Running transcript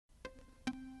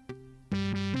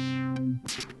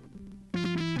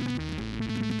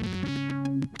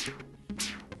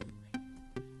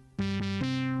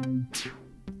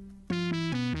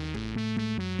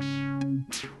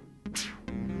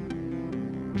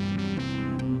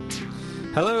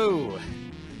Hello!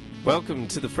 Welcome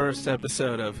to the first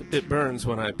episode of It Burns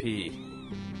When I Pee.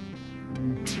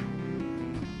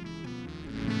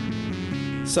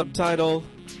 Subtitle,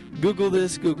 Google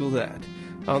this, Google that.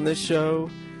 On this show,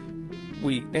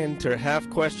 we enter half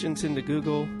questions into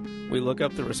Google, we look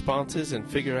up the responses and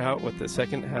figure out what the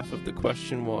second half of the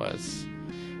question was.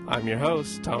 I'm your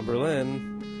host, Tom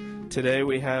Berlin. Today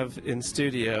we have in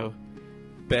studio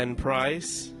Ben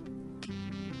Price.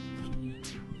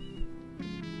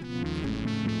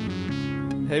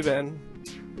 Hey, Ben.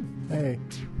 Hey.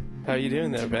 How you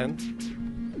doing there, Ben?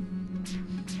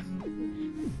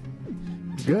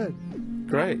 Good.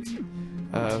 Great.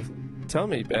 Tell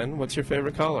me, Ben, what's your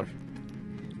favorite color?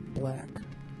 Black.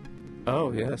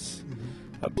 Oh, yes.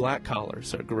 Black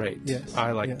collars are great. Yes.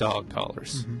 I like yes. dog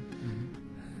collars.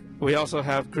 We also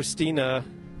have Christina.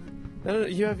 No,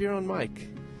 you have your own mic.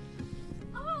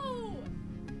 Oh!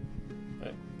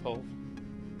 Right, pull.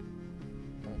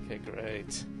 Okay,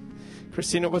 great.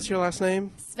 Christina, what's your last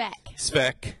name? Svek.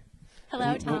 Svek.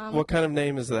 Hello, Tom. What kind of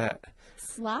name is that?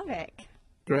 Slavic.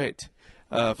 Great.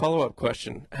 Follow-up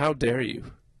question. How dare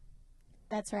you?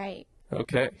 That's right.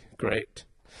 Okay, great.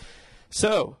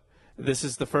 So, this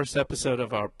is the first episode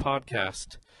of our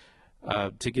podcast.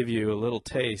 To give you a little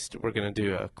taste, we're going to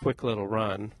do a quick little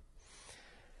run.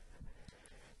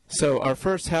 So, our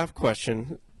first half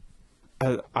question,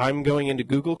 I'm going into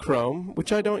Google Chrome,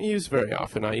 which I don't use very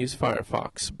often. I use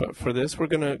Firefox. But for this, we're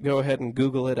going to go ahead and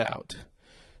Google it out.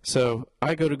 So,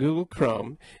 I go to Google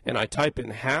Chrome, and I type in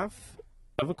half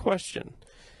of a question.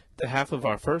 The half of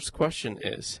our first question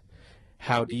is,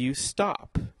 how do you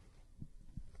stop?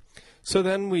 So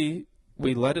then we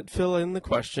let it fill in the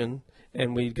question,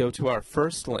 and we go to our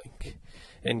first link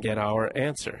and get our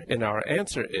answer. And our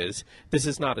answer is, this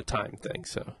is not a time thing,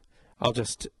 so I'll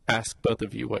just ask both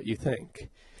of you what you think.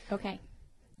 Okay.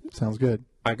 Sounds good.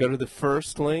 I go to the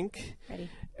first link, Ready.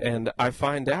 and I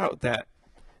find out that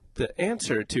the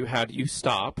answer to how do you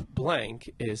stop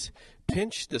blank is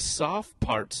pinch the soft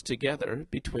parts together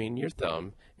between your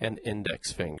thumb and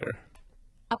index finger.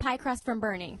 A pie crust from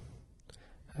burning.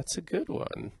 That's a good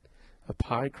one. A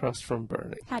pie crust from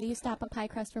burning. How do you stop a pie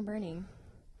crust from burning?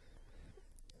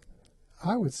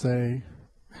 I would say,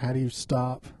 how do you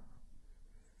stop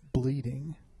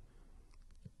bleeding?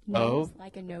 Nose,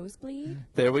 like a nosebleed?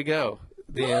 There we go.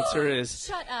 The answer is,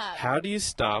 Shut up. how do you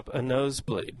stop a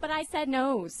nosebleed? But I said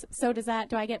nose. So do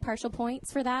I get partial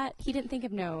points for that? He didn't think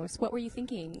of nose. What were you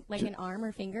thinking? Like an arm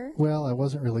or finger? Well, I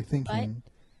wasn't really thinking.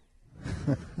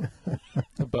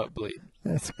 A butt bleed.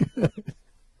 That's good.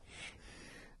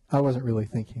 I wasn't really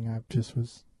thinking. I just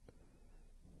was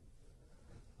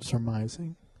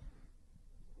surmising.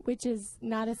 Which is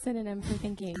not a synonym for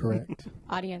thinking. Correct.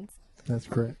 Audience. That's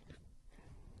correct.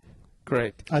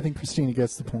 Great. I think Christina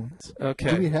gets the points.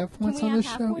 Okay. Do we have points Can we on have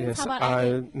this half show? points? Yes. How about I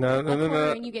get No. a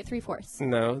quarter and you get 3/4?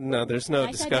 No. There's no I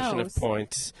said discussion of nose.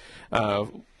 points.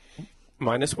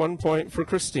 Minus 1 point for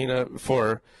Christina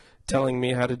for telling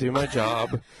me how to do my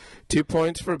job. 2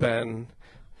 points for Ben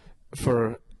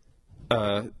for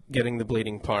getting the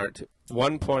bleeding part.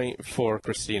 1 point for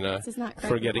Christina This is not correct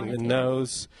for getting the quantitative.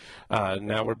 nose.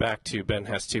 Now we're back to Ben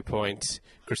has 2 points.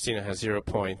 Christina has 0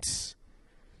 points.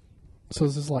 So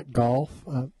this is like golf?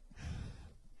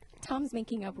 Tom's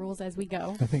making up rules as we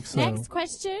go. I think so. Next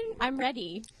question. I'm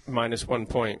ready. Minus 1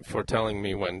 point for telling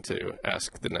me when to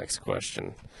ask the next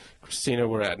question. Christina,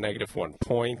 we're at negative 1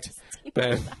 point.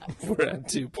 Ben, we're at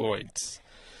 2 points.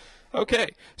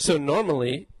 Okay, so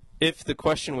normally, if the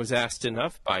question was asked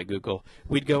enough by Google,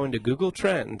 we'd go into Google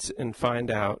Trends and find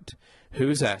out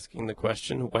who's asking the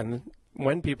question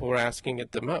when people were asking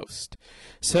it the most.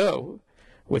 So,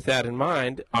 with that in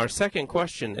mind, our second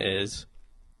question is,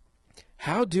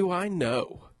 how do I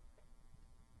know?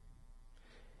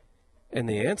 And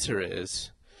the answer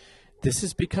is, this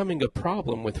is becoming a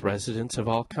problem with residents of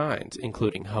all kinds,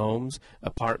 including homes,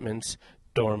 apartments,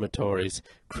 dormitories,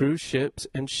 cruise ships,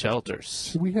 and shelters.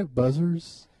 Should we have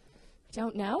buzzers?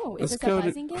 Don't know. Is Let's this a go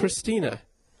buzzing to game? Christina.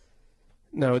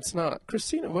 No, it's not.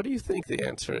 Christina, what do you think the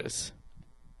answer is?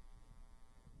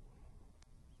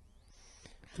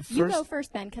 You go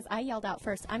first, Ben, because I yelled out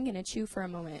first. I'm going to chew for a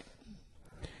moment.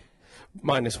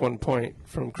 Minus 1 point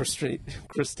from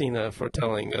Christina for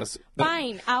telling us.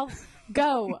 Fine, I'll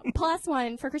go.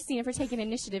 +1 for Christina for taking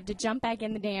initiative to jump back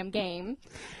in the damn game.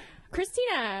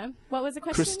 Christina, what was the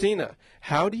question? Christina,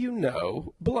 how do you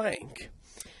know blank?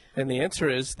 And the answer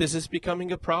is, this is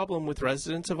becoming a problem with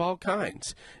residents of all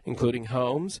kinds, including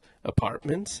homes,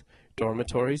 apartments,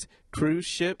 dormitories, cruise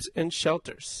ships, and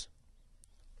shelters.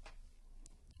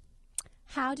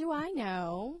 How do I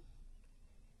know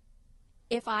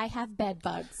if I have bed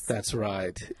bugs? That's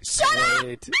right. Shut up!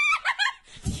 Great.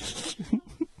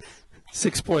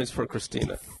 6 points for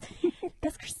Christina.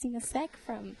 That's Christina Speck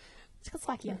from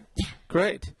Czechoslovakia.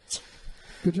 Great.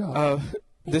 Good job.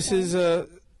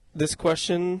 This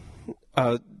question,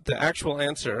 the actual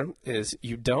answer is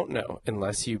you don't know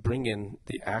unless you bring in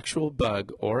the actual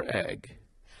bug or egg.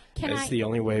 It's the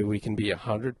only way we can be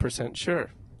 100%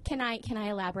 sure. Can I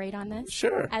elaborate on this?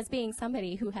 Sure. As being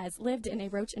somebody who has lived in a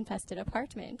roach-infested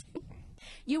apartment.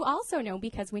 You also know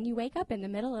because when you wake up in the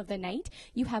middle of the night,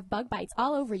 you have bug bites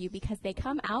all over you because they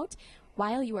come out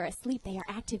while you are asleep. They are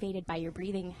activated by your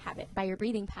breathing habit, by your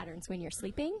breathing patterns when you're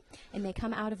sleeping, and they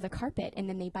come out of the carpet, and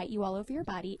then they bite you all over your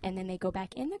body, and then they go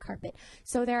back in the carpet.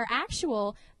 So there are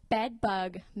actual bed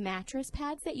bug mattress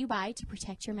pads that you buy to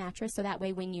protect your mattress, so that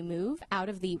way when you move out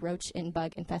of the roach and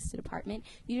bug infested apartment,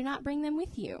 you do not bring them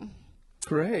with you.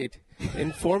 Great.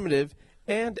 Informative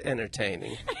and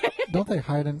entertaining. Don't they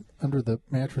hide under the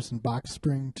mattress and box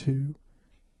spring too?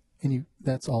 And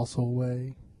that's also a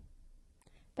way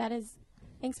That is,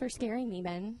 thanks for scaring me,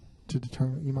 Ben. to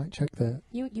determine. You might check that.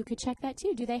 You could check that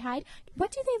too. Do they hide?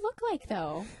 What do they look like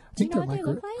though? I Do you think know they're what they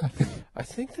look like? I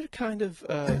think they're kind of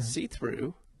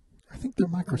see-through. I think they're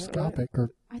microscopic,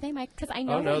 or Are they because I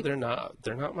know Oh, no, they're not.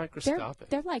 They're not microscopic.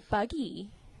 they're like buggy.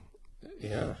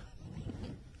 Yeah.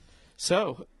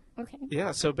 So, Okay.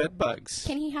 yeah, so bed bugs.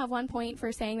 Can he have 1 point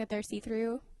for saying that they're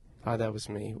see-through? That was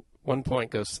me. 1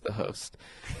 point goes to the host.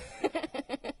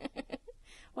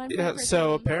 1 Yeah, point for so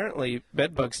saying- apparently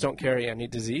bed bugs don't carry any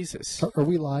diseases. are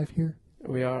we live here?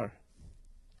 We are.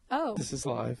 Oh, This is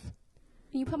live.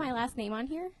 can you put my last name on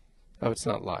here? Oh, it's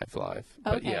not live. But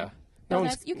Okay. yeah. No,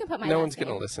 you can put my No last one's going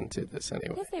to name. listen to this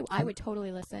anyway. Yes, I would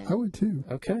totally listen. I would too.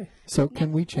 Okay. So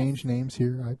can we change names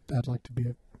here? I'd like to be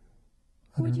Who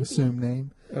would an you be? assumed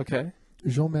name. Okay.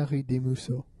 Jean-Marie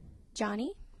Desmousseaux.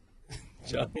 Johnny?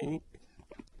 Johnny.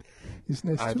 It's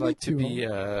nice I'd to like meet to you be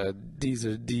all.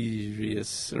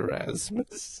 Desiderius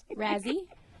Erasmus. Razzie?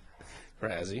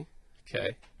 Razzie.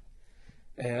 Okay.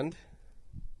 And?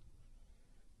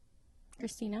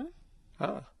 Christina?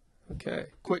 Okay.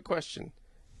 Quick question.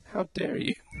 How dare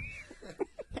you?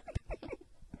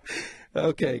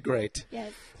 Okay, great.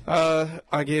 Yes.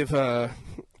 I give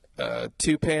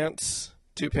two pants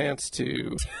to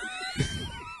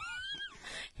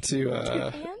Two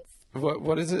hands?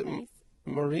 what is it? Nice.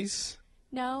 Maurice?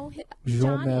 No.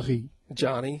 Jean-Marie.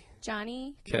 Johnny?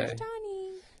 Johnny. Okay. Where's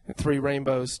Johnny? 3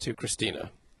 rainbows to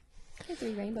Christina. Okay,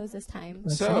 3 rainbows this time.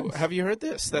 That's So, nice. have you heard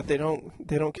this? That they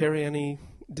don't carry any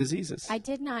diseases. I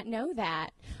did not know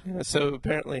that. Yeah, so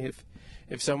apparently,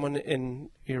 if someone in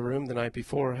your room the night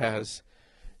before has,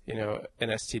 an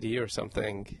STD or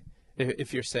something,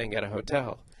 if you're staying at a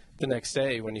hotel, the next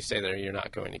day when you stay there, you're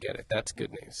not going to get it. That's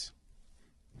good news.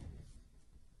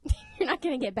 You're not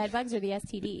going to get bed bugs or the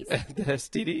STDs. The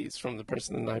STDs from the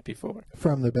person the night before.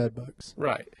 From the bed bugs.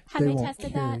 Right. Have They they won't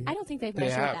tested carry that? it. I don't think they've They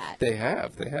measured have. that. They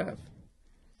have.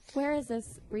 Where is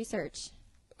this research?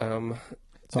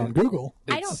 It's on Google.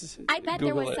 I bet there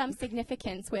Google was it. some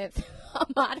significance with a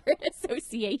moderate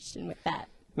association with that.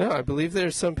 No, I believe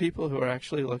there's some people who are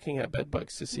actually looking at bed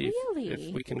bugs to see Really?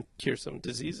 if we can cure some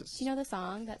diseases. Do you know the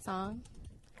song? That song?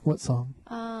 What song?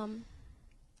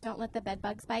 Don't let the bed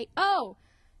bugs bite. Oh!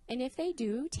 And if they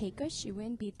do, take a shoe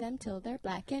and beat them till they're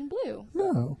black and blue.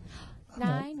 No.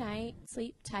 Night, night,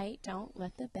 sleep tight, don't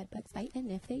let the bed bugs bite.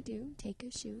 And if they do, take a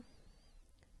shoe.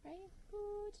 Right?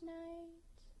 Good night.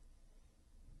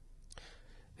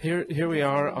 Here we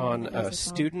are on That was a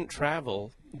song.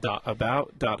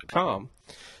 studenttravel.about.com,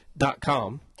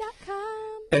 .com.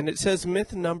 and it says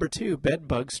myth number 2: bed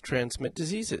bugs transmit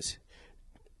diseases.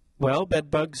 Well, bed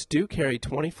bugs do carry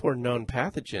 24 known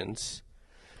pathogens,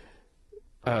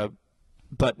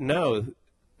 but no,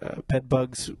 bed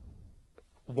bugs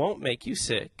won't make you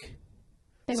sick.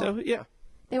 They So won't, yeah,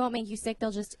 they won't make you sick. They'll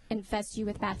just infest you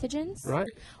with pathogens. right.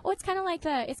 Oh, it's kind of like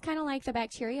the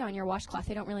bacteria on your washcloth.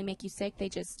 They don't really make you sick. They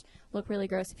just look really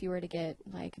gross if you were to get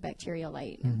like a bacteria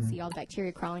light and see all the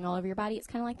bacteria crawling all over your body. It's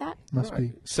kind of like that. Must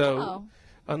Right. be. So, Oh.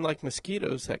 unlike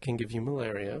mosquitoes that can give you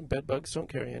malaria, bed bugs don't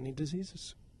carry any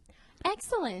diseases.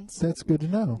 Excellent. That's good to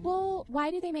know. Well,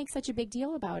 why do they make such a big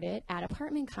deal about it at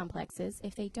apartment complexes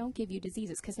if they don't give you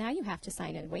diseases? Because now you have to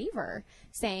sign a waiver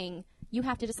saying you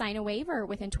have to sign a waiver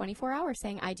within 24 hours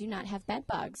saying I do not have bed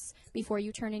bugs before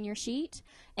you turn in your sheet.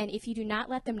 And if you do not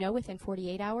let them know within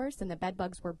 48 hours, then the bed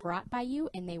bugs were brought by you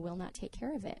and they will not take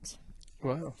care of it.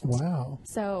 Wow. Wow.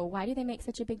 So why do they make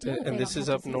such a big deal? if And they this don't is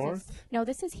have up diseases? north? No,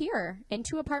 this is here in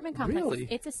 2 apartment complexes. Really?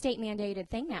 It's a state mandated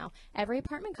thing now. Every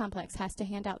apartment complex has to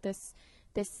hand out this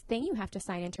thing you have to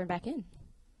sign and turn back in.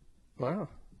 Wow.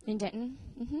 In Denton.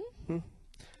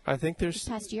 I think this there's,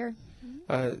 past year.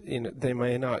 they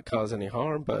may not cause any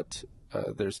harm, but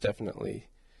there's definitely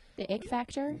The ick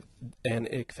factor. an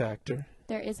ick factor.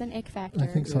 There is an ick factor. I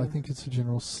think so. Yeah. I think it's a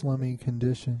general slummy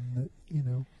condition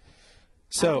that,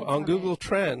 So did on from Google it.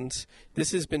 Trends,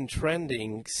 this has been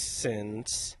trending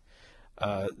since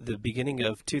the beginning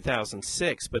of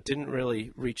 2006, but didn't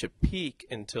really reach a peak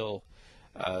until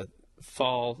the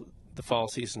fall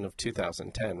season of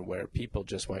 2010, where people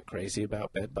just went crazy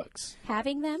about bed bugs.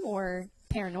 Having them or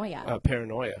paranoia?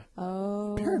 Paranoia.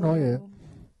 Oh. Paranoia.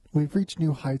 We've reached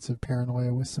new heights of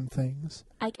paranoia with some things.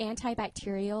 Like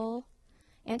antibacterial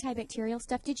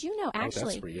stuff. Did you know Oh,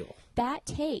 actually that's real. that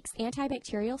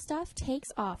antibacterial stuff takes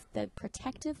off the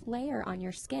protective layer on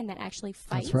your skin that actually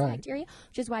fights right. bacteria,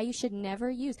 which is why you should never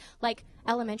use, like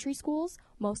elementary schools,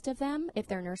 most of them, if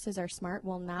their nurses are smart,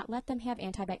 will not let them have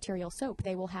antibacterial soap.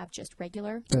 They will have just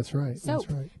regular That's right. soap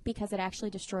That's right. because it actually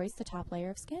destroys the top layer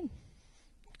of skin.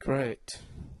 Great.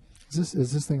 Is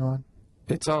this thing on?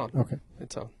 It's on. Okay.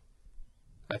 It's on.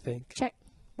 I think. Check.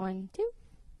 1, 2.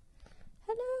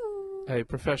 Hello. Hey,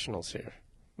 professionals here.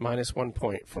 -1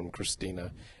 point from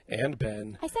Christina and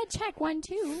Ben I said check 1,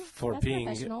 2. for That's being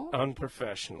professional.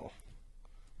 unprofessional.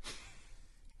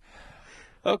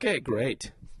 Okay,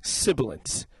 great.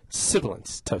 Sibilance.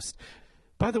 Sibilance toast.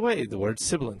 By the way, the word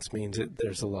sibilance means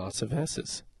there's a loss of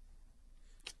S's.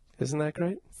 Isn't that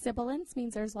great? Sibilance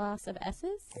means there's loss of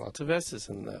S's. Lots of S's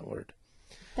in that word.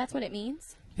 That's what it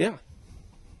means. Yeah.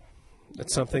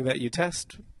 It's something that you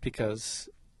test because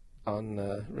on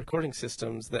recording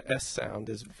systems, the S sound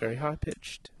is very high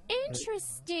pitched.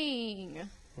 Interesting.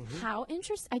 How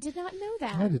interesting. I did not know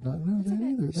that. I did not know that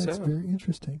either. That's So- very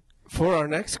interesting. For our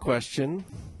next question,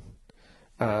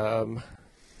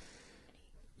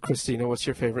 Christina, what's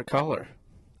your favorite color?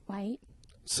 White.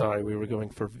 Sorry, we were going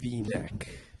for V-neck.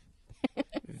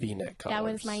 V-neck colors. That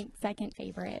was my second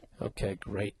favorite. Okay,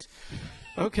 great.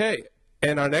 Okay,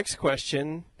 and our next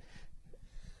question,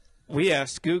 we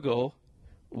asked Google,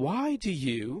 why do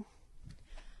you,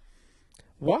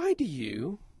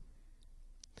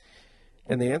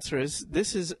 and the answer is,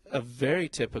 this is a very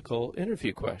typical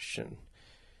interview question,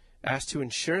 asked to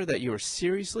ensure that you are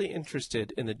seriously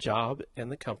interested in the job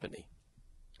and the company.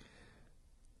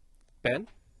 Ben?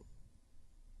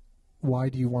 Why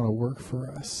do you want to work for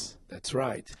us? That's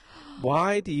right.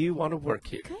 Why do you want to work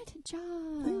here? Good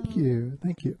job. Thank you.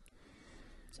 Thank you.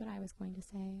 That's what I was going to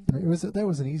say. That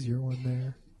was an easier one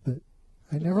there. That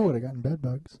I never would have gotten bed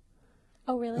bugs.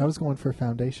 Oh, really? I was going for a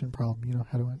foundation problem.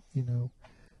 How do I,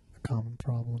 a common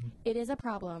problem. It is a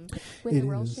problem. With It the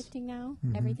world is. shifting now,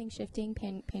 Mhm. everything's shifting,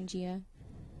 Pangea,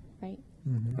 right?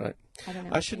 Mm-hmm. Right. I don't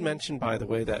know. I should mention, by the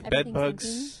way, that bed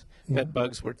Everything's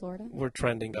bugs Florida. were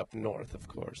trending up north, of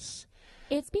course.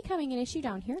 It's becoming an issue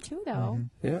down here, too, though.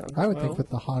 Yeah. I would well, think with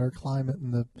the hotter climate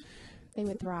and the They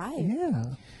would thrive.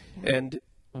 yeah. And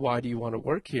why do you want to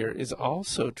work here is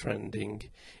also trending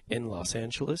in Los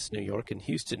Angeles, New York, and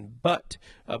Houston. But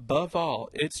above all,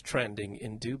 it's trending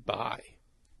in Dubai.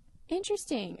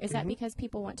 Interesting. Is Mm-hmm. that because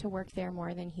people want to work there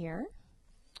more than here?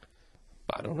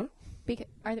 I don't know.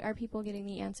 Are people getting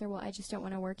the answer? Well, I just don't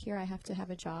want to work here. I have to have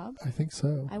a job. I think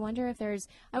so. I wonder if there's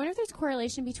a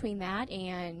correlation between that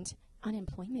and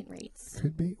unemployment rates.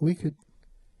 Could be. We could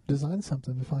design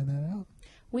something to find that out.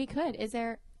 We could. Is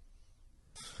there?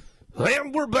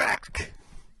 And we're back.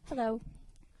 Hello.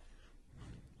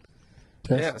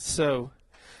 Test. Yeah, so,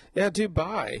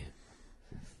 Dubai.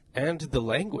 And the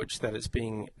language that is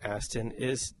being asked in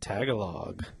is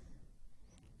Tagalog,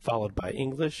 followed by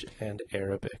English and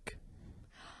Arabic.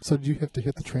 So did you have to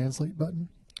hit the translate button?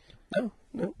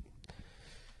 No.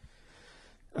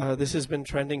 This has been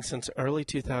trending since early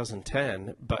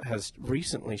 2010, but has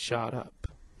recently shot up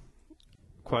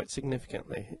quite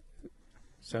significantly.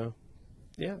 So,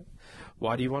 yeah.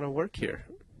 Why do you want to work here?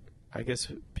 I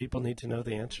guess people need to know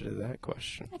the answer to that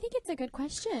question. I think it's a good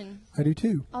question. I do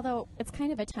too. Although it's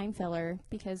kind of a time filler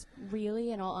because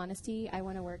really, in all honesty, I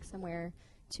want to work somewhere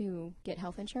to get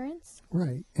health insurance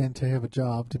Right. And to have a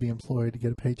job, to be employed, to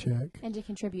get a paycheck. and to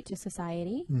contribute to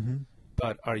society. Mm-hmm.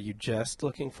 But are you just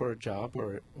looking for a job,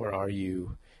 or are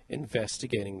you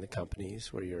investigating the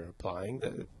companies where you're applying?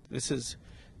 This is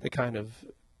the kind of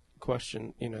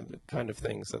question, the kind of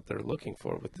things that they're looking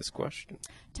for with this question.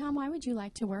 Tom, why would you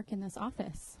like to work in this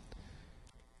office?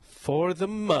 For the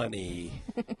money.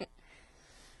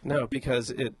 No,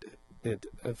 because it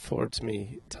affords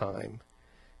me time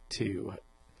to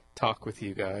talk with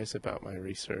you guys about my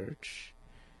research,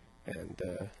 and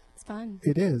It's fun.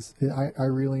 It is. I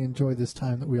really enjoy this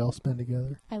time that we all spend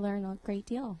together. I learn a great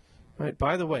deal. right.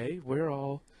 By the way, we're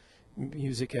all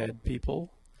music ed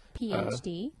people.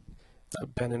 PhD.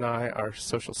 Ben and I are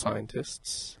social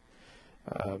scientists.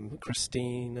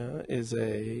 Christina is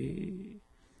a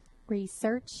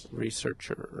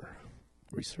researcher.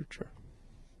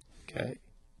 Okay.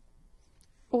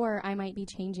 Or I might be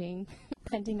changing,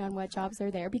 depending on what jobs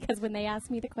are there, because when they ask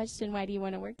me the question, why do you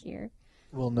want to work here?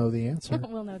 We'll know the answer.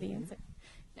 We'll know the answer.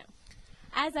 No.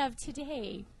 As of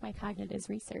today, my cognitive is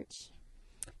research.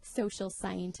 Social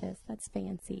scientist. That's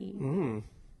fancy.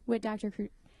 Would Dr.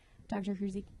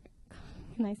 Cruzy,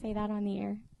 can I say that on the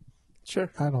air? Sure.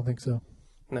 I don't think so.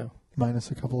 No.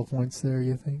 Minus a couple of points there,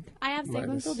 you think? I have siblings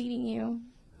Minus. still beating you.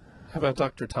 How about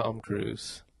Dr. Tom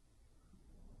Cruise?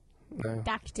 No.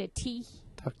 Dr. T.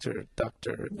 Dr. NB.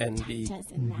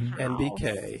 Doctors in the house.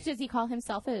 NBK. Does he call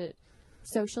himself a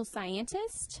social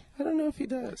scientist? I don't know if he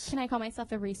does. Can I call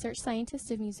myself a research scientist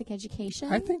of music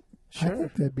education? I think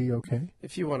that'd be okay.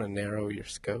 If you want to narrow your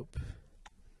scope.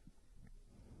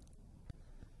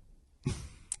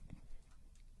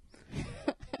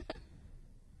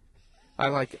 I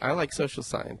like social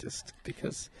scientist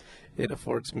because it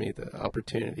affords me the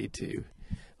opportunity to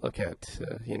look at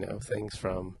things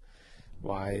from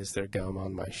why is there gum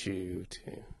on my shoe to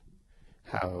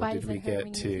how Why did does we it hurt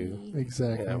when get you to pee?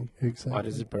 Exactly. Exactly. why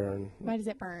does it burn Why does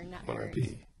it burn, not when I hurt?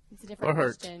 pee? It's a different Or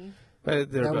hurt. question. That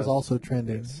was also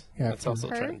trending. Yes, Yeah, that's also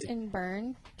Hurt trendy. and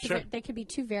burn. 'Cause Sure. there could be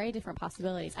two very different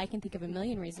possibilities. I can think of a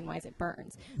million reasons why it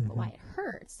burns, but why it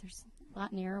hurts, there's a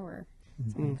lot narrower.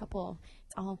 It's only a couple.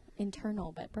 It's all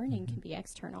internal, but burning can be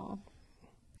external.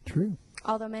 true.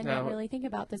 Although men Now- don't really think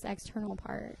about this external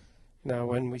part. Now,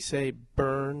 when we say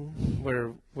burn,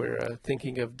 we're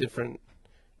thinking of different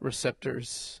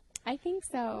receptors, I think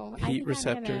so. I heat think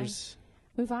receptors.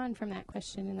 I'm gonna move on from that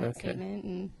question and that Okay. statement.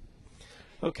 And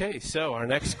Okay, so our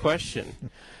next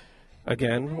question.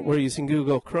 Again, we're using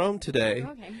Google Chrome today,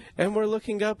 okay. and we're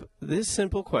looking up this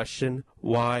simple question: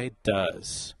 why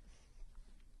does?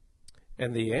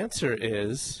 And the answer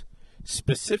is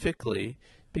specifically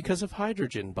because of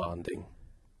hydrogen bonding.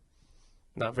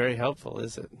 Not very helpful,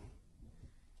 is it?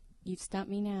 You've stumped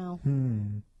me now.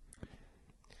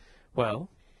 Well,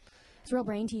 It's a real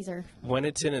brain teaser. when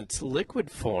it's in its liquid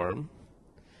form,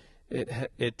 it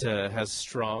has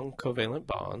strong covalent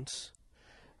bonds.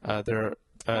 They're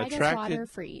Why does attracted. water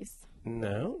freeze?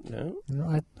 No.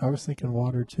 I was thinking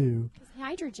water too. It's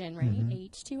hydrogen, right?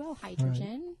 H2O,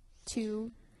 hydrogen.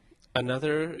 Two.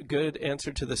 Another good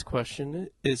answer to this question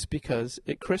is because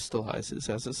it crystallizes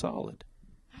as a solid.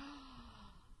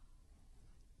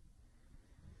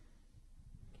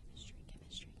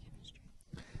 Chemistry.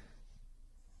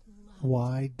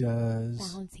 Why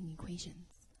does Balancing equations.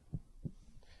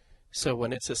 So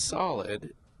when it's a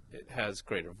solid, it has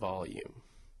greater volume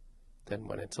than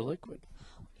when it's a liquid.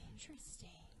 Interesting.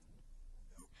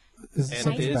 is it And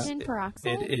something it is- about Nitrogen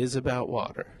peroxide? It is about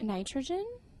water. Nitrogen?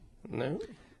 No,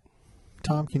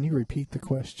 Tom? Can you repeat the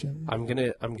question? I'm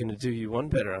gonna do you one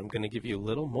better. I'm gonna give you a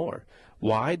little more.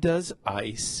 Why does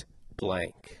ice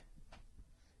blank?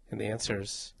 And the answer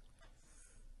is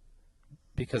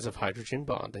because of hydrogen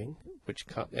bonding,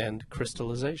 and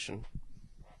crystallization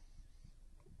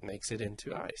makes it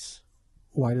into ice.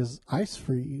 Why does ice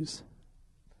freeze?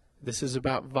 This is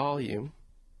about volume.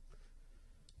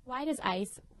 Why does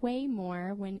ice weigh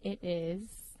more when it is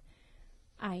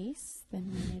ice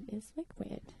than when it is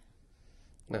liquid?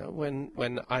 No,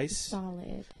 when ice.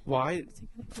 Solid. Why,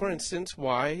 for instance,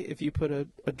 why if you put a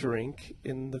drink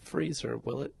in the freezer,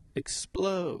 will it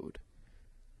explode?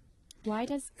 Why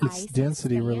does It's ice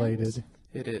density expand? related.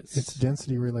 It is. It's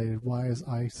density related. Why does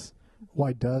ice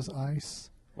Why does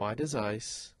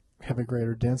ice, have a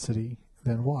greater density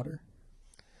than water?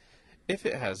 if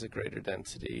it has a greater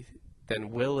density,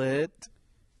 then will it?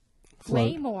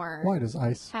 Way Float. more. Why does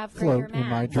ice Have float greater in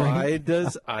my mass. drink? Why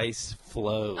does ice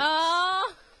float?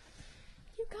 Oh!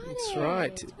 You got That's it.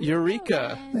 right. Well Eureka.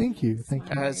 done. Thank you.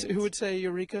 As who would say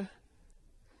Eureka?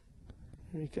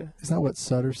 Eureka? Is that what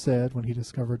Sutter said when he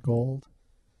discovered gold?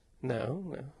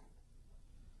 No.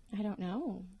 I don't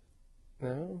know.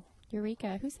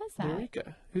 Eureka. Who says that?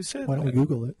 Eureka. Who said Why don't we that?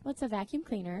 Google it? What's a vacuum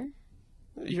cleaner?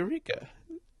 Eureka.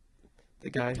 The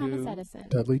guy Thomas Edison.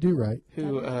 Dudley Do Right.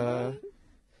 who Benjamin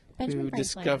Franklin.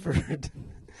 discovered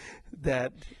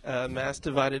that mass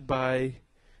divided by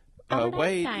Albert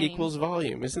weight Einstein. equals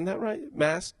volume. Isn't that right?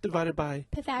 Mass divided by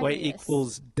Pythagoras. weight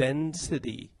equals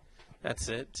density. That's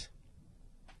it.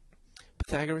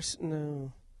 Pythagoras?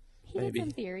 No. He maybe. did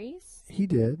some theories. He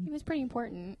did. He was pretty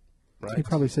important Right. He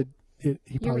probably said it.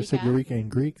 He probably said Eureka. Eureka in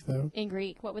Greek, though. in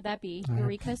Greek. What would that be? Uh,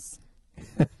 Eurekas?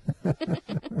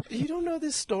 You don't know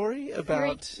this story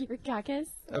about Eurekakis?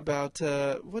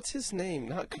 what's his name?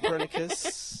 Not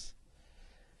Copernicus.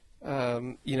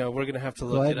 We're going to have to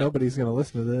look Glad it up. nobody's going to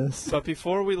listen to this. But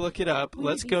before we look it up, Wouldn't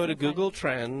let's it be go so to Google funny?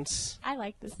 Trends I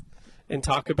like this. and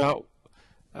talk about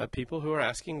people who are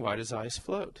asking, why does ice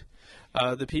float?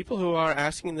 The people who are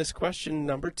asking this question,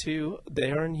 number 2,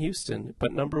 they are in Houston,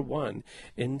 but number 1,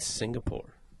 in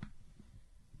Singapore.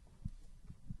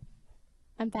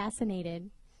 I'm fascinated.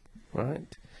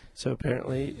 Right. So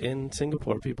apparently in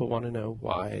Singapore, people want to know,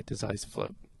 why does ice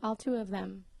float? All 2 of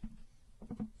them.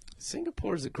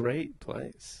 Singapore is a great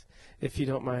place if you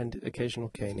don't mind occasional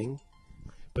caning,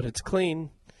 but it's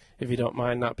clean if you don't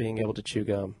mind not being able to chew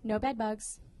gum. No bed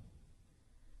bugs.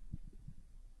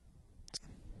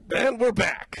 And we're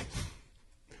back.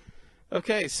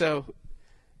 Okay, so,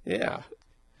 yeah.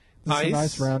 This is a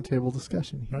nice Ice. round table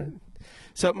discussion here. Right.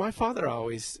 So my father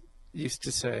always used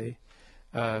to say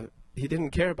he didn't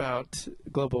care about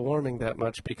global warming that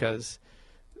much because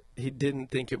he didn't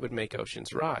think it would make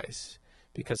oceans rise.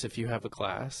 Because if you have a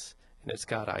glass and it's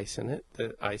got ice in it,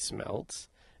 the ice melts,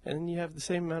 and then you have the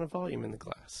same amount of volume in the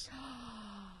glass.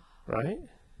 Right?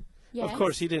 Yes. Of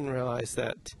course, he didn't realize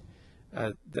that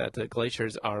the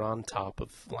glaciers are on top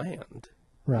of land,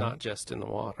 Right. not just in the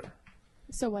water.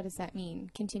 So what does that mean?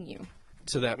 Continue.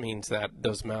 So that means that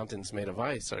those mountains made of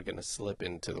ice are going to slip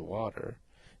into the water,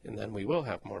 and then we will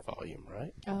have more volume,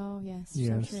 right? Oh, yes.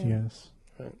 Yes, So true. yes.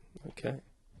 Right. Okay.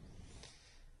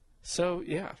 So,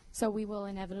 yeah. So we will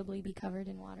inevitably be covered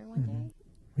in water one Mm-hmm. day?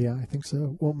 Yeah, I think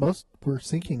so. Well, most were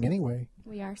sinking anyway.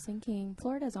 We are sinking.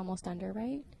 Florida's almost under,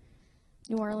 right?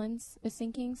 New Orleans is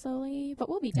sinking slowly, but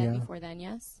we'll be dead Yeah. before then,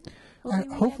 yes? Will we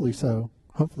be Hopefully dead? so.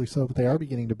 Hopefully so. But they are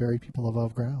beginning to bury people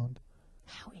above ground.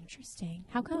 How interesting.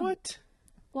 How come? What?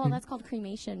 Well, that's called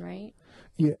cremation, right?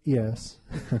 Yes.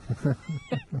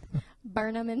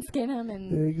 Burn them and skin them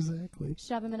and Exactly.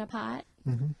 shove them in a pot.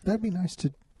 That'd be nice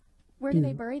to. Where do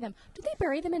they Mm. bury them? Do they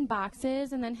bury them in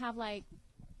boxes and then have like,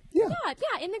 Yeah.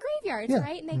 yeah, in the graveyards, Yeah.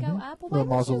 right? And they go up. Well, why The would you-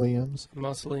 mausoleums.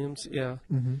 Mausoleums? Yeah.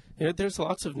 Mm-hmm. There's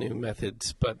lots of new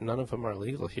methods, but none of them are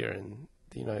legal here in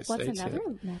the United What's States another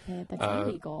yet. method that's Uh,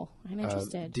 illegal? I'm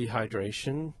interested.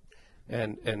 Dehydration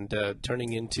and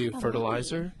turning into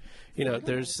fertilizer.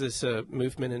 There's this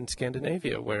movement in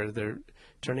Scandinavia where they're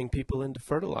turning people into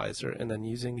fertilizer and then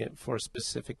using it for a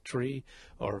specific tree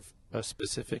or a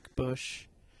specific bush,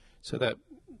 so that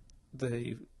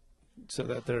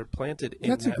they're planted in.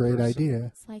 That's a that great person. idea.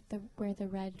 It's like where the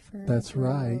red fur. That's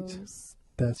right. grows.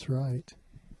 That's right.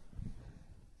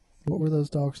 What were those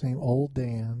dogs' named? Old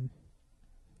Dan.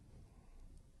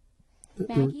 There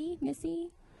were- Maggie,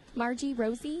 Missy, Margie,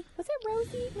 Rosie. Was it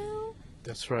Rosie? No.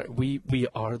 That's right. We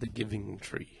are the giving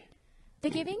tree. The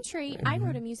Giving Tree. I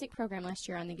wrote a music program last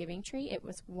year on the Giving Tree. It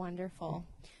was wonderful.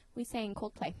 We sang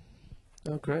Coldplay.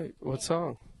 Oh, great! What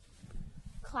song?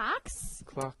 Clocks.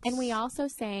 Clocks. And we also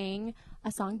sang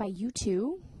a song by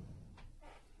U2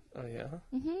 Oh yeah.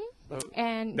 Mm-hmm. Oh,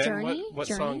 and Ben, Journey. what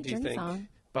Journey, song do you Journey think song.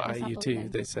 by I saw you both two Ben.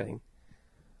 they sang?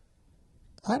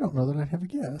 I don't know that I'd have a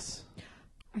guess.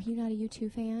 Are you not a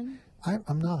U2 fan?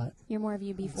 I'm not. You're more of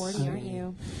UB40, aren't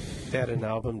you? They had an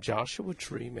album, Joshua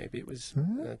Tree. Maybe it was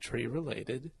tree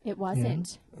related. It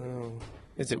wasn't. Oh,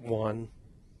 is it one?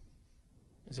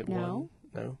 Is it No.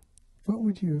 one? No. What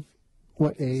would you have?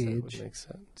 What That would age? make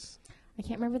sense. I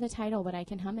can't remember the title, but I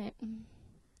can hum it.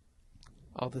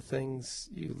 All the things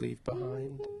you leave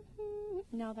behind.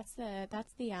 No, that's the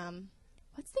what's the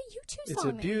U2 It's song?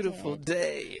 a that we beautiful did?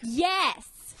 day.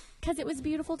 Yes, because it was a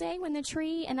beautiful day when the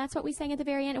tree, and that's what we sang at the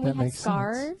very end. And That we had makes sense.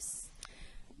 scarves.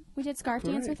 We did scarf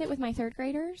dance Great. with it with my third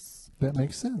graders. That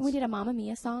makes sense. We did a Mamma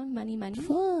Mia song, Money Money,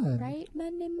 Fun. right?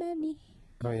 Money Money.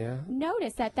 Oh yeah.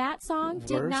 Notice that song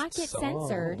did not Worst get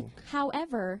censored. song.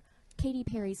 However, Katy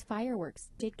Perry's Fireworks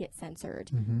did get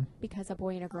censored because a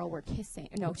boy and a girl were kissing.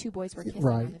 No, two boys were kissing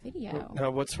Right. on the video.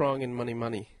 Now what's wrong in Money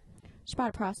Money? She bought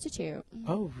a prostitute.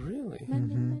 Oh really?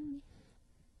 Money, money.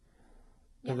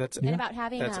 Yeah. That's And about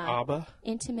having that's ABBA.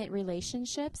 intimate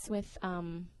relationships with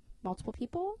multiple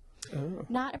people. Oh.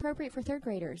 Not appropriate for third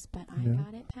graders, but I Yeah.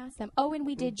 got it past them. Oh, and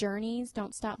we did Journey's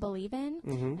Don't Stop Believin',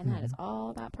 and that is all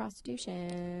about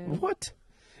prostitution. What?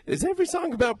 Is every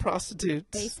song about prostitutes?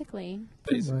 Basically.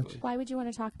 Pretty Basically. much. Why would you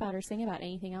want to talk about or sing about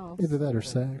anything else? Either that or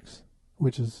sex,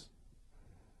 which is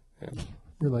Yeah.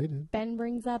 related. Ben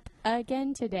brings up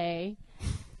again today.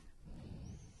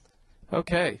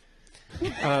 Okay.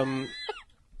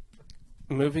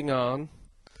 Moving on.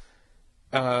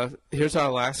 Here's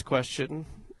our last question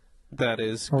that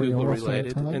is Are we Google almost out of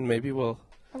related, time? and maybe we'll.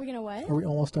 Are we going to what? Are we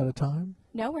almost out of time?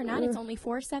 No, we're not. It's only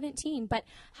 4:17. But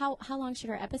how long should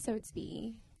our episodes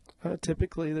be?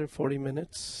 Typically, they're 40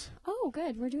 minutes. Oh,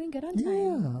 good. We're doing good on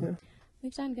time. Yeah.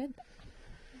 We've done good.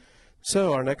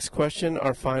 So our next question,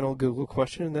 our final Google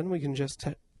question, and then we can just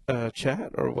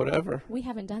chat or whatever. We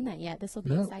haven't done that yet. This will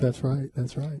be No, exciting. that's right.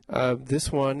 That's right.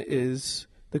 This one is,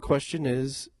 the question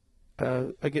is,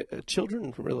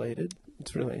 children related.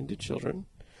 It's relating to children.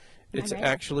 It's ready.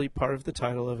 actually part of the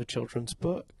title of a children's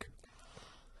book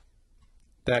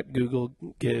that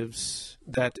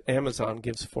Amazon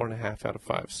gives 4.5 out of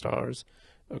 5 stars,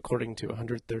 according to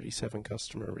 137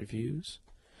 customer reviews.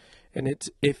 And it's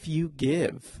If You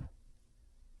Give.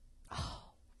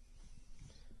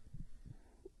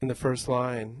 In the first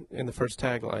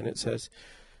tagline, it says,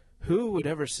 "Who would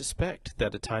ever suspect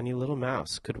that a tiny little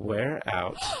mouse could wear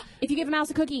out?" If you give a mouse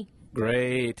a cookie.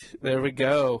 Great. There we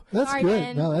go. That's Sorry, good.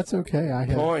 Ben. No, that's okay.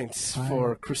 Points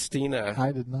for Christina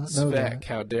I did not know Speck. that.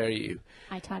 How dare you?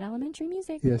 I taught elementary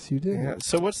music. Yes, you did. Yeah.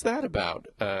 So what's that about?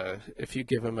 If You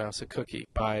Give a Mouse a Cookie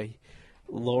by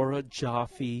Laura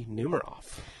Joffe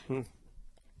Numeroff.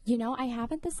 You know, I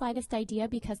haven't the slightest idea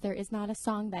because there is not a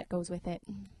song that goes with it.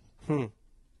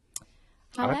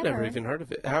 However, I've never even heard of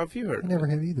it. How have you heard I of never it?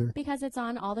 have either. because it's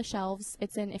on all the shelves.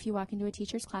 It's in, if you walk into a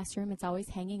teacher's classroom, it's always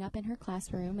hanging up in her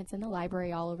classroom. It's in the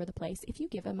library all over the place. If you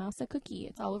give a mouse a cookie,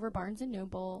 it's all over Barnes and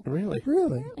Noble. Really?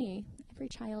 Really? Apparently, every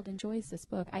child enjoys this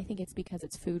book. I think it's because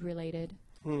it's food related.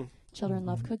 Hmm. Children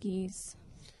love cookies.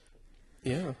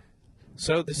 Yeah.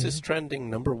 So this is trending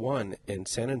number 1 in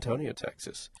San Antonio,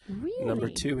 Texas. Really? Number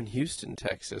 2 in Houston,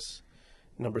 Texas.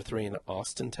 Number 3 in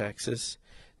Austin, Texas.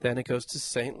 Then it goes to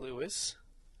St. Louis.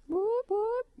 Whoop,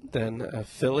 whoop. Then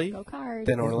Philly. Go Cards.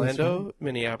 Then Orlando,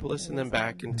 Minneapolis, and then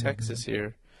back in Texas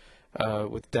here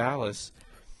with Dallas.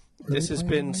 This has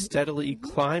been steadily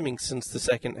climbing since the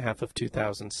second half of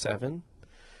 2007,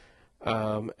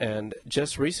 and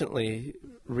just recently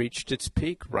reached its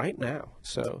peak right now.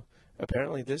 So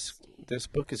apparently this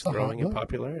book is a hot growing in book.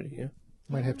 popularity. Yeah.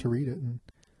 Might have to read it. And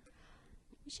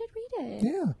You should read it.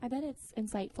 Yeah. I bet it's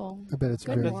insightful. I bet it's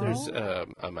Good I very bet moral. there's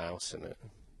a mouse in it.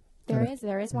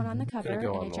 There is one on the cover Gonna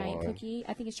go and on a the giant line. cookie.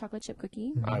 I think it's chocolate chip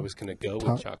cookie. I was going to go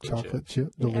with top chocolate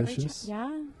chip. chip. Every Delicious.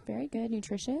 yeah, very good,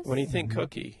 nutritious. When you think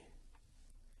cookie,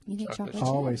 You think chocolate chocolate I chip?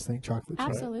 always think chocolate chip.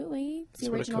 Absolutely. It's that's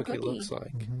the what a original cookie looks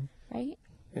like. right?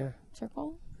 Yeah.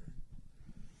 Circle.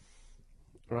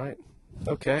 Right.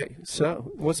 Okay.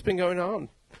 So, what's been going on?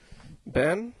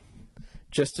 Ben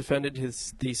just defended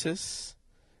his thesis.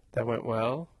 That went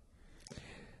well.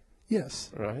 Yes.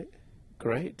 Right.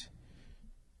 Great.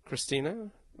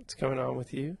 Christina, what's going on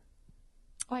with you?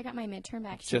 Oh, I got my midterm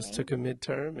actually. Just took a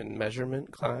midterm in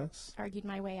measurement class. Argued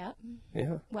my way up.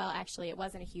 Yeah. Well, actually, it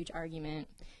wasn't a huge argument.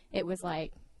 It was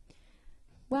like,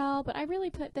 well, but I really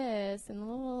put this and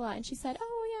blah, blah, blah. And she said,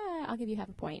 oh, yeah, I'll give you half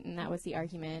a point. And that was the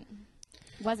argument.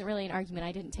 It wasn't really an argument.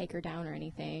 I didn't take her down or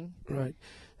anything. Right.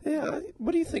 Yeah.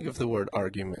 What do you think of the word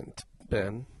argument,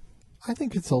 Ben? I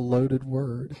think it's a loaded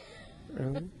word.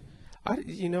 Really? I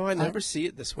never see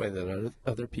it this way that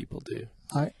other people do.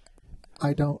 I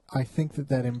think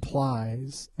that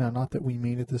implies, now not that we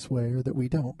mean it this way or that we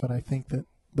don't, but I think that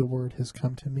the word has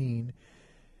come to mean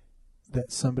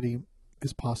that somebody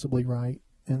is possibly right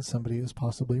and somebody is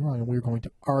possibly wrong, and we're going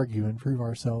to argue and prove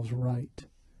ourselves right.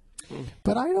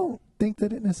 But I don't think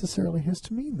that it necessarily has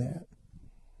to mean that.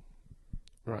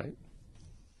 Right.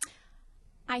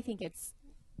 I think it's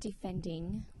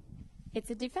defending. It's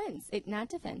a defense. Not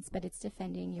defense, but it's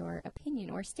defending your opinion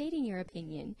or stating your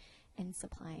opinion and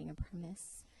supplying a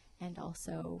premise and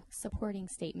also supporting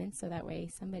statements so that way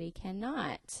somebody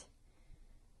cannot,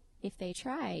 if they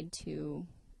tried to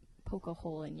poke a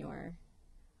hole in your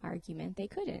argument, they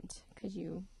couldn't because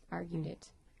you argued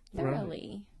it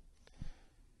thoroughly.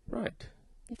 Right.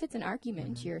 If it's an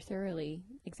argument, you're thoroughly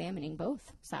examining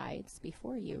both sides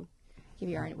before you give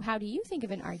your argument. How do you think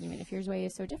of an argument if yours way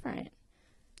is so different?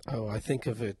 Oh, I think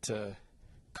of it,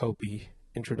 Copy,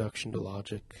 Introduction to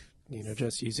Logic,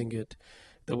 just using it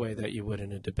the way that you would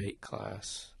in a debate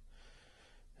class.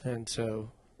 And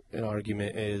so an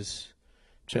argument is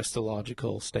just a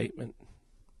logical statement.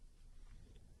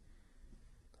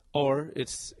 Or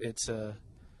it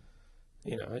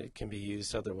can be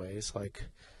used other ways, like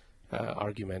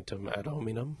argumentum ad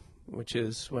hominem, which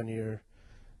is when you're,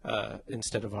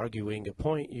 instead of arguing a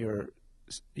point, you're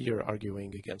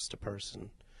arguing against a person,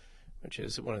 which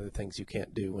is one of the things you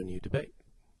can't do when you debate.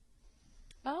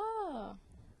 Oh.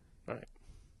 Right.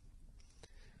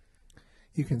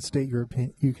 You can state your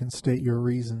opinion, you can state your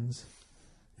reasons,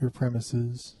 your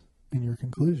premises, and your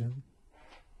conclusion.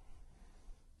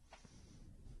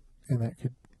 And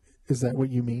is that what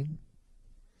you mean?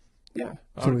 Yeah.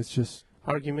 So it's just,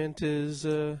 Argument is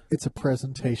it's a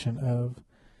presentation of,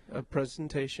 a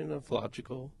presentation of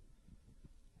logical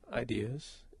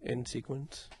ideas in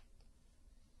sequence.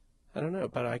 I don't know,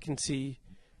 but I can see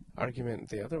argument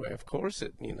the other way. Of course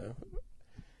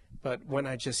but when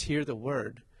I just hear the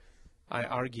word, I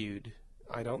argued,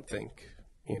 I don't think,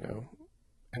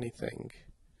 anything.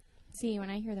 See, when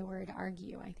I hear the word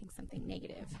argue, I think something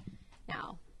negative.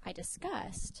 Now, I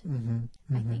discussed,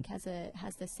 Mm-hmm. I think has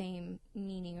the same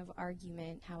meaning of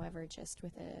argument, however, just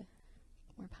with a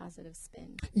more positive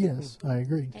spin. Yes, I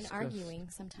agree. And arguing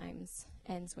sometimes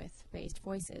ends with raised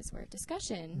voices, where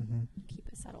discussion, keep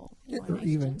a subtle, Or nice,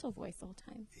 even- gentle voice the whole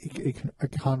time. A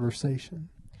conversation.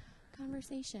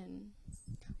 Conversation.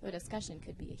 The discussion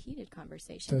could be a heated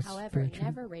conversation. That's However, very it true.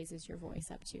 never raises your voice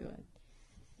up to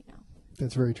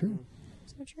That's very true.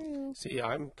 so true. See,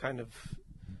 I'm kind of,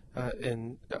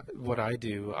 in what I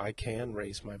do, I can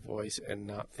raise my voice and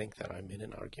not think that I'm in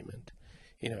an argument.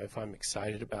 If I'm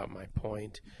excited about my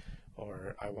point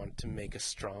or I want to make a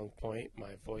strong point,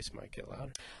 my voice might get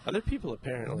louder. Other people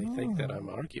apparently think that I'm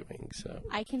arguing, so,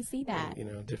 I can see that.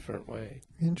 a different way.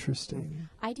 Interesting.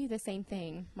 I do the same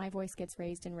thing. My voice gets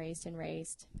raised and raised and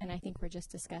raised, and I think we're just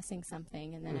discussing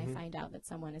something, and then I find out that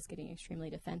someone is getting extremely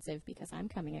defensive because I'm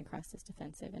coming across as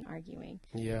defensive and arguing.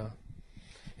 Yeah.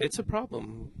 It's a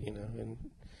problem, and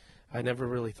I never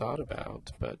really thought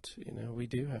about, but, we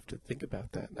do have to think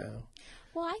about that now.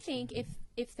 Well, I think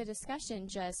if the discussion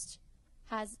just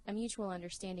has a mutual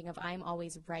understanding of I'm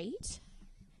always right,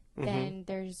 then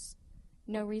there's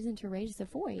no reason to raise the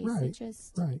voice. Right. It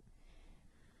just Right.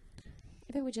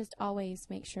 if it would just always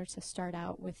make sure to start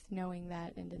out with knowing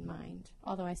that end in mind.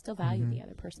 Although I still value the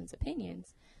other person's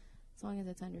opinions, as long as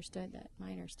it's understood that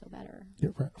mine are still better. Yeah,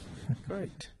 right.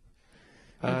 Great.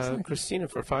 Exactly. Christina,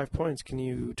 for 5 points, can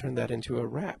you turn that into a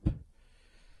rap?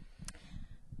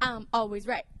 I'm always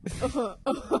right.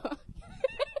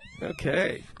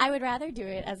 Okay. I would rather do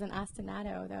it as an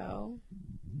ostinato, though.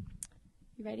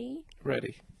 You ready?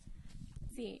 Ready.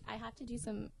 See, I have to do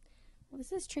some. Well,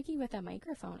 this is tricky with a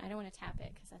microphone. I don't want to tap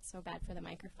it because that's so bad for the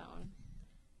microphone.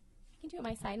 I can do it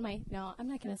my side. No, I'm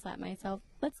not going to slap myself.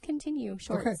 Let's continue.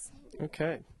 Shorts.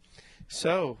 Okay.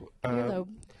 So, Earlobe.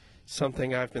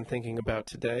 something I've been thinking about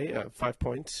today. 5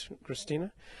 points,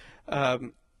 Christina. How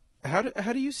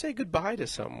do you say goodbye to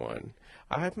someone?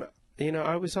 I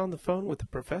was on the phone with the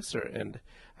professor and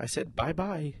I said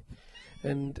bye-bye,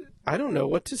 and I don't know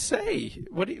what to say.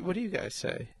 What do you guys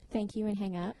say? Thank you and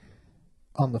hang up.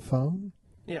 On the phone,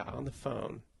 Yeah, on the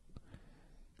phone.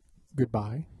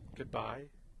 goodbye. Goodbye.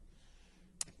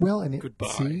 Well, and Goodbye.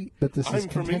 see, but this is I'm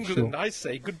from contextual. England and I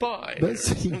say goodbye. But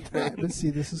see,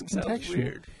 this is It sounds contextual.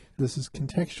 weird. This is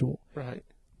contextual. Right.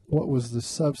 What was the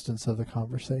substance of the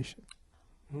conversation?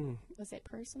 Was it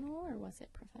personal or was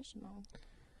it professional?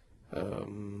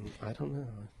 I don't know.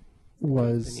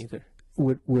 Was Neither.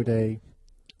 would a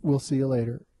 "we'll see you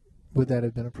later"? Would that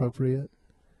have been appropriate?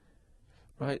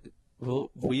 Right.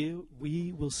 Well,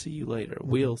 we will see you later.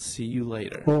 We'll see you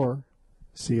later. Or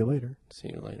 "see you later"? See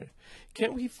you later.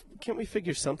 Can't we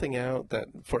figure something out that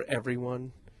for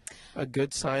everyone, a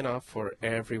good sign off for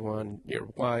everyone, your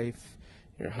wife,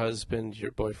 your husband,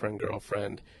 your boyfriend,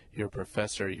 girlfriend, your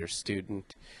professor, your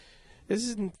student.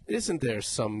 Isn't there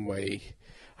some way?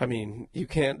 I mean, you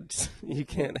can't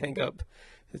hang up.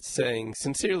 It's saying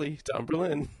sincerely, Tom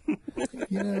Berlin.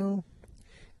 You know,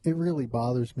 it really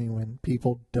bothers me when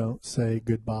people don't say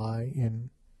goodbye. And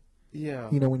Yeah.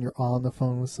 when you're on the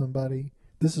phone with somebody,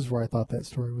 this is where I thought that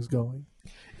story was going.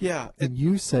 Yeah. And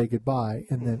you say goodbye,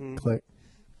 and then click.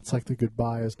 It's like the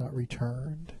goodbye is not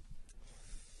returned.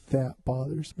 That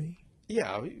bothers me.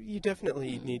 Yeah, you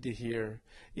definitely need to hear.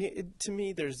 To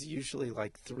me, there's usually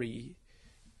like three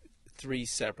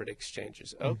separate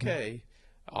exchanges. Okay,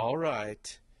 all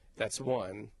right, that's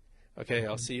one. Okay,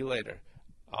 I'll see you later.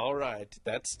 All right,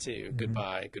 that's two.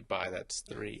 Goodbye, that's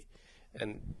three.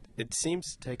 And it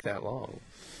seems to take that long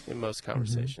in most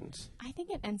conversations. I think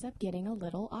it ends up getting a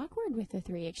little awkward with the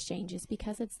 3 exchanges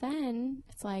because it's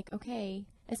like, okay,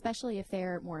 especially if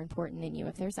they're more important than you.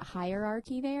 If there's a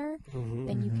hierarchy there,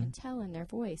 then you can tell in their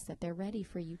voice that they're ready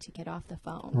for you to get off the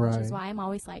phone. Which is Right. why I'm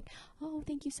always like, oh,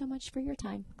 thank you so much for your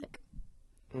time. Click.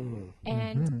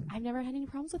 And I've never had any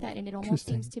problems with that. And it almost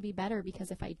Interesting. seems to be better because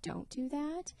if I don't do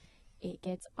that, it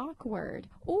gets awkward.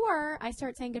 Or I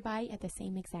start saying goodbye at the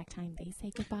same exact time they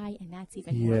say goodbye, and that's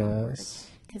even more awkward. Yes.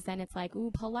 Because then it's like, ooh,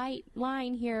 polite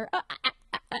line here.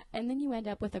 And then you end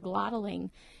up with a glottling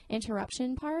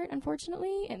interruption part,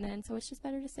 unfortunately. And then so it's just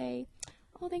better to say,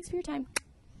 oh, thanks for your time.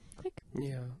 Click.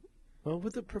 Yeah. Well,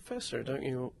 with the professor, don't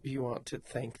you want to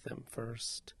thank them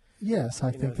first? Yes,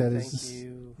 I think that thank is.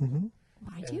 you. Mm-hmm.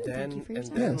 I do. And Thank you for your and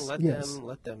time. then Yes,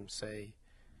 let them say,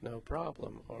 no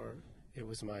problem, or it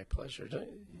was my pleasure.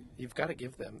 You've got to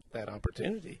give them that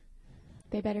opportunity.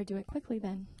 They better do it quickly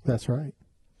then. That's right.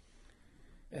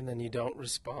 And then you don't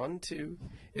respond to,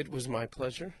 "It was my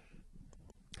pleasure."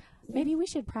 Maybe we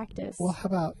should practice. Well, how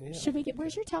about, Yeah. Should we get?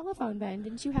 Where's your telephone, Ben?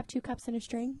 Didn't you have 2 cups and a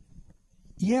string?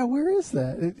 yeah, where is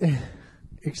that?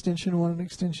 Extension 1 and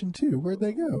Extension 2, where'd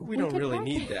they go? We don't could really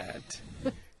practice. need that.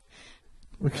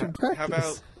 We can practice. How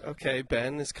about, okay,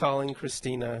 Ben is calling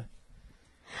Christina.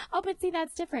 Oh, but see,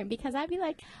 that's different because I'd be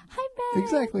like, "Hi, Ben."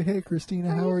 Exactly. Hey,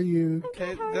 Christina, how are you?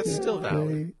 Okay, how are that's you? still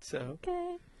valid. Okay. So,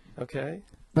 Okay. okay.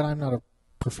 But I'm not a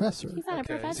professor. He's not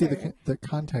Okay. a professor. See, the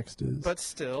context is. But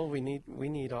still, we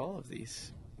need all of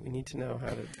these. We need to know how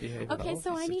to behave. in Okay, all of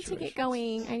so these I need to get situations.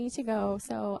 going. I need to go.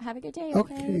 So have a good day.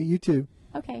 okay, you too.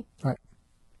 Okay. All right.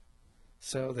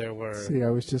 So there were. See, I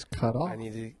was just cut off. I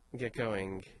need to get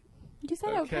going. You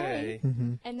said okay.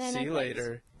 Mm-hmm. And then See I you clicked.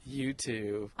 later. You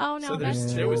too. Oh no, So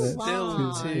that's there too was long.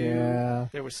 still two. Yeah.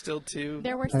 There were still two.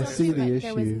 There were I still see two, the but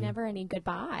there was issue. never any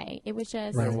goodbye. It was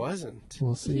just Right. There wasn't.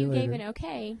 We'll see he you gave later. an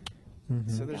okay. Mhm.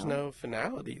 So there's no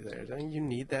finality there. Don't you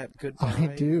need that goodbye? I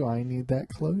do. I need that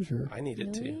closure. I need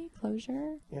it too. Really?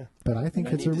 Closure? But I think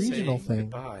I it's a need to regional say thing.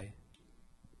 Goodbye.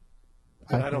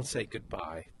 But I don't think, say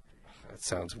goodbye. That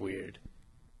sounds weird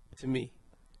to me.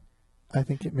 I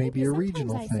think it may be a Sometimes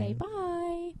regional I say thing.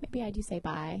 bye. Maybe I do say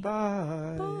bye.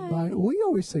 Bye. Bye. Bye. We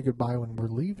always say goodbye when we're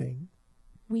leaving.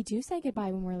 We do say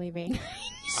goodbye when we're leaving.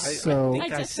 So- I think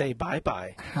I I just- say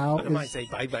bye-bye. How What am I is say?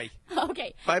 Bye-bye.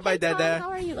 Okay. Bye-bye, Hey, Tom, Dada. how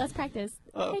are you? Let's practice.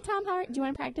 Oh. Hey, Tom, do you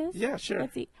want to practice? Yeah, sure.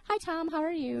 Let's see. Hi, Tom. How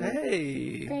are you?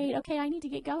 Hey. Great. Okay, I need to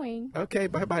get going. Okay,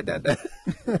 bye-bye, Dada.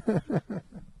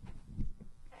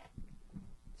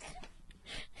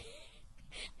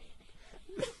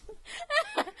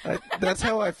 That's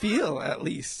how I feel, at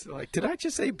least. Like, did I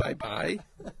just say bye-bye?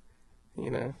 You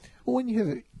know? well, when you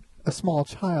have a small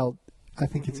child, I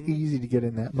think it's easy to get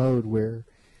in that mode where,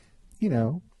 you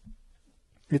know,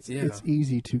 it's Yeah. it's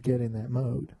easy to get in that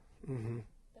mode. Hmm.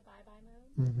 The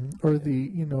bye-bye mode? Or the,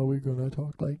 you know, we're going to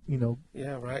talk like, you know,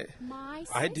 Yeah, right. My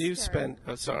sister. I do spend,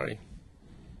 oh, sorry.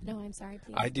 No, I'm sorry,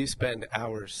 please. I do spend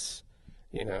hours,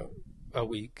 you know, a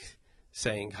week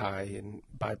saying hi and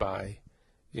bye-bye,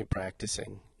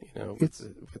 practicing, It's-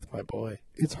 with my boy.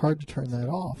 it's hard to turn that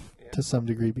off Yeah. to some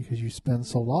degree because you spend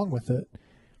so long with it.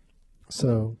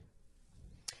 So,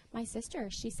 My sister,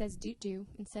 she says doo-doo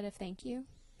instead of thank you.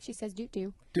 She says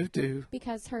doo-doo Do-do.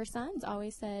 because her sons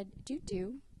always said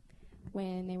doo-doo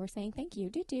when they were saying thank you,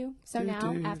 doo-doo. So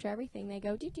now, Doo-doo. after everything, they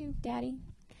go doo-doo, daddy.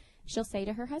 She'll say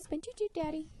to her husband, doo-doo,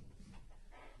 daddy.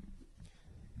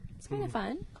 It's kind of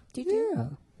fun. Doo-doo, yeah.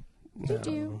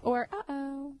 doo-doo, or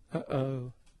uh-oh.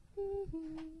 Uh-oh.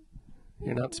 Mhm.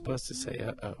 You're not supposed to say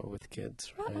uh-oh with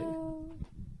kids, right? Uh-oh.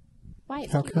 Why?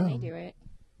 It's How cute when they come? do it.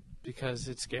 Because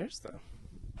it scares them.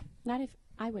 Not if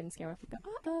I wouldn't scare them if we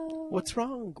go, uh-oh. What's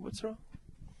wrong? What's wrong?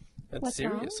 That's What's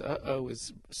serious. Uh-oh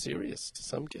is serious to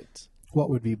some kids. What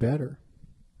would be better?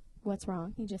 What's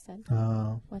wrong? You just said,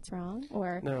 Uh, what's wrong?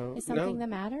 Or No, is something no. the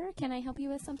matter? Can I help you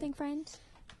with something, friend?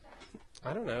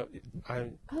 I don't know.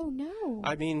 Oh, no.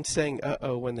 I mean saying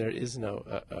uh-oh when there is no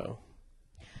uh-oh.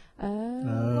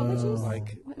 What would you Oh. say?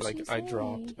 Like What would like you I say?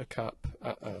 dropped a cup.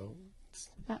 Uh-oh.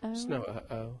 Uh-oh. There's no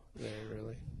uh-oh there,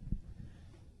 really.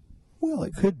 well,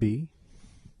 it could be.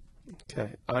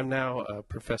 Okay. I'm now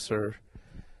Professor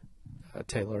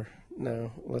Taylor.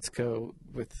 No, let's go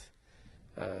with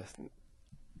a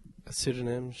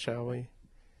pseudonym, shall we?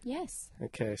 Yes.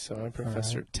 Okay, so I'm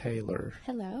Professor Taylor.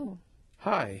 Hello.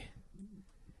 Hi.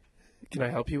 Can I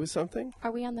help you with something?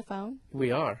 Are we on the phone?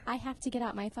 We are. I have to get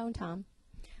out my phone, Tom.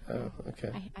 Oh,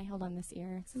 okay. I held on this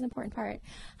ear. This is an important part.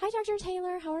 Hi, Dr.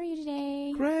 Taylor. How are you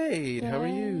today? Great. How are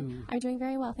Good. you? I'm doing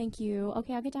very well, thank you.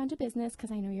 Okay, I'll get down to business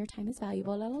because I know your time is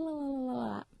valuable. La, la, la, la, la,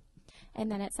 la. And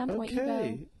then at some point you go,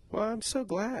 Okay. Well, I'm so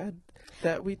glad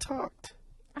that we talked.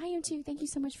 I am too. Thank you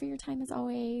so much for your time as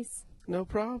always. No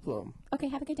problem. Okay,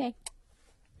 have a good day.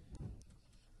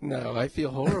 No, I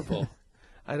feel horrible.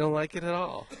 I don't like it at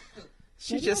all.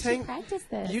 She Maybe just I should hang. practice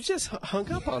this. You just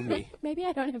hung up on me. Maybe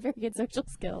I don't have very good social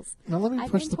skills. Now, let me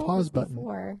I've push been the told pause this button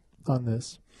before. on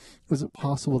this. Is it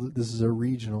possible that this is a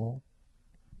regional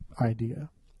idea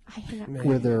Maybe.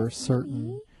 where there are certain.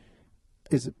 Maybe.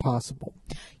 Is it possible?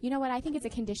 You know what? I think it's a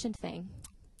conditioned thing.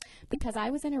 Because I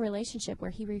was in a relationship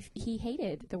where he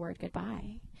hated the word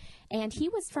goodbye. And he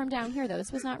was from down here, though.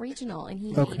 This was not regional. And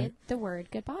he Okay. hated the word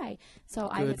goodbye. So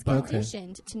I was Goodbye.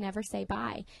 conditioned to never say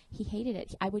bye. He hated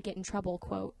it. I would get in trouble,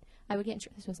 quote.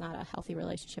 This was not a healthy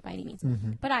relationship by any means.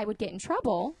 But I would get in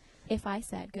trouble if I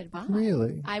said goodbye.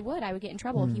 Really? I would get in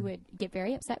trouble. He would get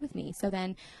very upset with me. So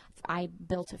then I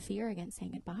built a fear against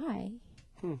saying goodbye.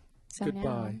 So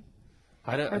Goodbye.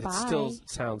 I don't. Or It bye. still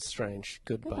sounds strange.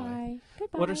 Goodbye. Goodbye.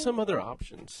 Goodbye. What are some other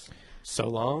options? So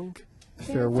long.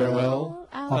 Farewell.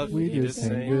 I'll We be just the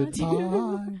say one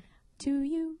goodbye to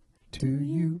you. to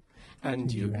you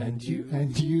And you. and you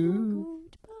and you.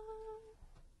 Goodbye.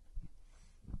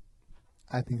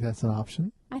 I think that's an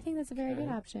option. I think that's a very good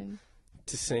Okay. option.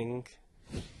 To sing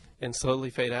and slowly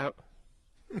fade out.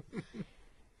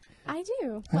 I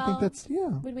do. I think that's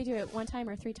Would we do it one time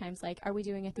or 3 times? Like, are we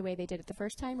doing it the way they did it the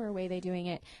first time, or are they doing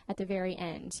it at the very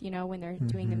end? You know, when they're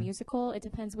doing the musical, it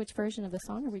depends which version of the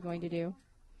song are we going to do.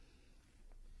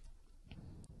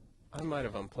 I might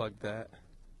have unplugged that.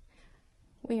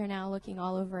 We are now looking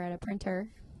all over at a printer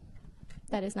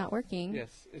that is not working,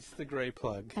 Yes, it's the gray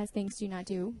plug. as things do not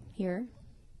do here.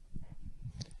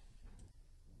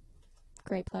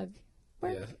 Gray plug.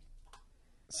 Work. Yeah.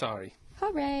 Sorry.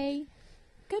 Hooray.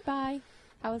 Goodbye.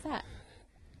 How was that?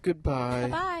 Goodbye.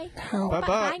 Bye-bye. How Bye bye.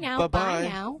 Bye now. Bye Bye bye.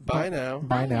 now. Bye now.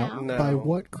 by now. No. By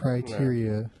what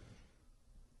criteria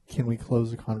can we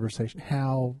close a conversation?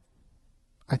 How?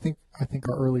 I think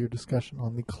our earlier discussion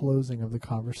on the closing of the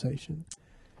conversation,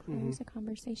 Close a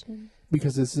conversation.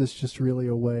 because is this just really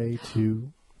a way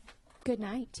to Good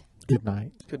night. good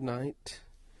night, Good night.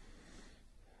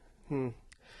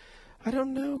 I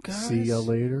don't know, guys. see ya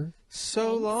later?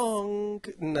 So long.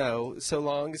 No, so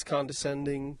long is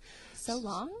condescending. So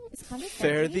long? It's kind of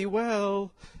Fare thee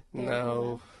well. Fare thee No,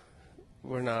 well.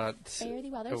 we're not. Fare thee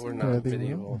well. There's We're some- Fare not thee well.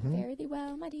 medieval. Mhm. Fare thee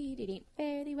well, my dee dee dee.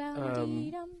 Fare thee well, my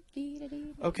dee dum dee dee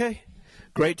dee. Okay.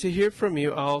 Great to hear from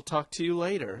you. I'll talk to you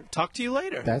later. Talk to you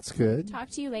later. That's good. Talk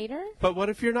to you later. But what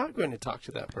if you're not going to talk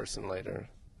to that person later?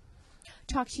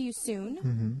 Talk to you soon.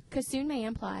 Mm-hmm. Because soon may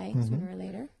imply sooner or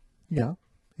later. Yeah,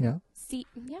 yeah. See,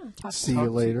 yeah. Talk See to you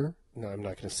to- later. No, I'm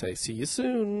not going to say see you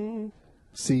soon.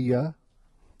 See ya.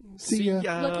 See ya.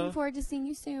 Looking forward to seeing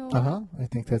you soon. I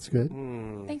think that's good.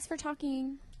 Thanks for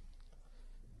talking.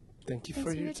 Thank you Thanks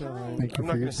for for your your time. time. Thank you I'm for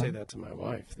not your going to say time. that to my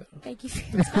wife, though. Thank you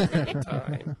for your time.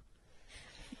 Time.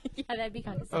 Yeah, that'd be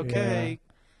condescending. Okay.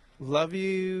 Love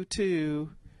you too.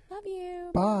 Love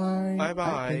you. Bye. Bye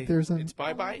bye. I think there's It's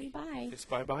bye bye. Love you. Bye. It's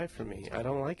bye bye for me. I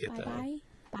don't like it Bye though. bye.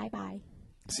 Bye bye.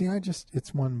 See,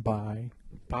 it's one bye.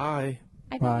 Bye.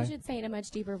 I think Bye. you should say it in a much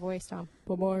deeper voice, Tom.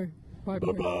 Bye bye. Bye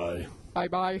bye. Bye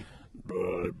bye.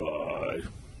 Bye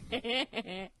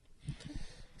bye.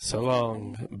 So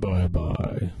long. Bye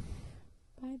bye.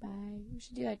 Bye bye. You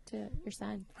should do that to your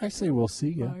son. I say we'll see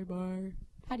ya. bye.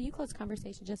 How do you close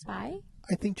conversation? Just bye?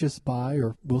 I think just bye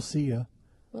or we'll see ya.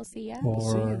 We'll see ya. Or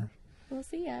see ya. We'll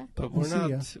see ya. But We'll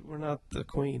we're see ya. not the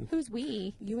queen. Who's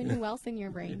we? You and who else in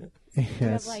your brain? You have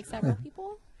yes, like several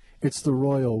people? it's the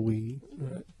royal we.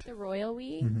 The royal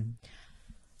we? Mhm.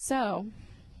 So,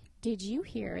 did you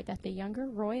hear that the younger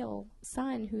royal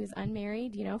son who is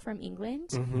unmarried, you know, from England,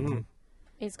 Mm-hmm.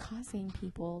 is causing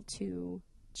people to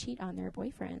cheat on their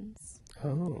boyfriends?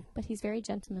 Oh, But he's very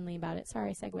gentlemanly about it.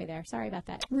 Sorry, segue there. Sorry about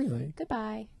that. Really?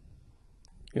 Goodbye.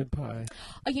 goodbye.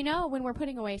 Oh, you know, when we're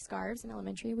putting away scarves in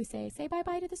elementary, we say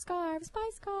bye-bye to the scarves. Bye,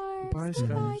 scarves. Bye, Goodbye,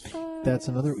 scarves. scarves. That's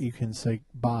another. You can say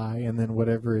bye and then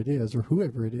whatever it is or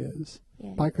whoever it is.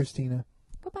 Yes. Bye, Christina.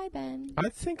 Goodbye, Ben. I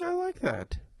think I like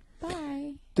that.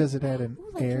 Bye. Does it add an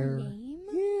Ooh, like air? your name?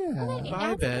 Yeah. Well, it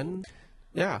Bye, adds- Ben.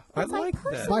 Yeah, I It's like like that.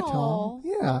 personal. Bye, Tom.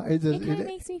 Yeah. It does. It kind of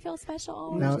makes me feel special.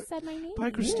 Oh, Now- you just said my name.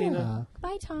 Bye, Christina.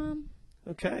 Bye, Tom.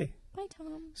 Okay. Bye,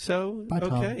 Tom. So, Bye,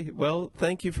 Tom. okay. Well,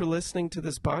 thank you for listening to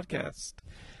this podcast,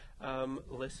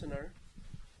 listener.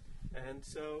 And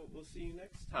so we'll see you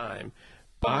next time.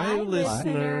 Bye, Bye listener.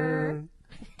 listener.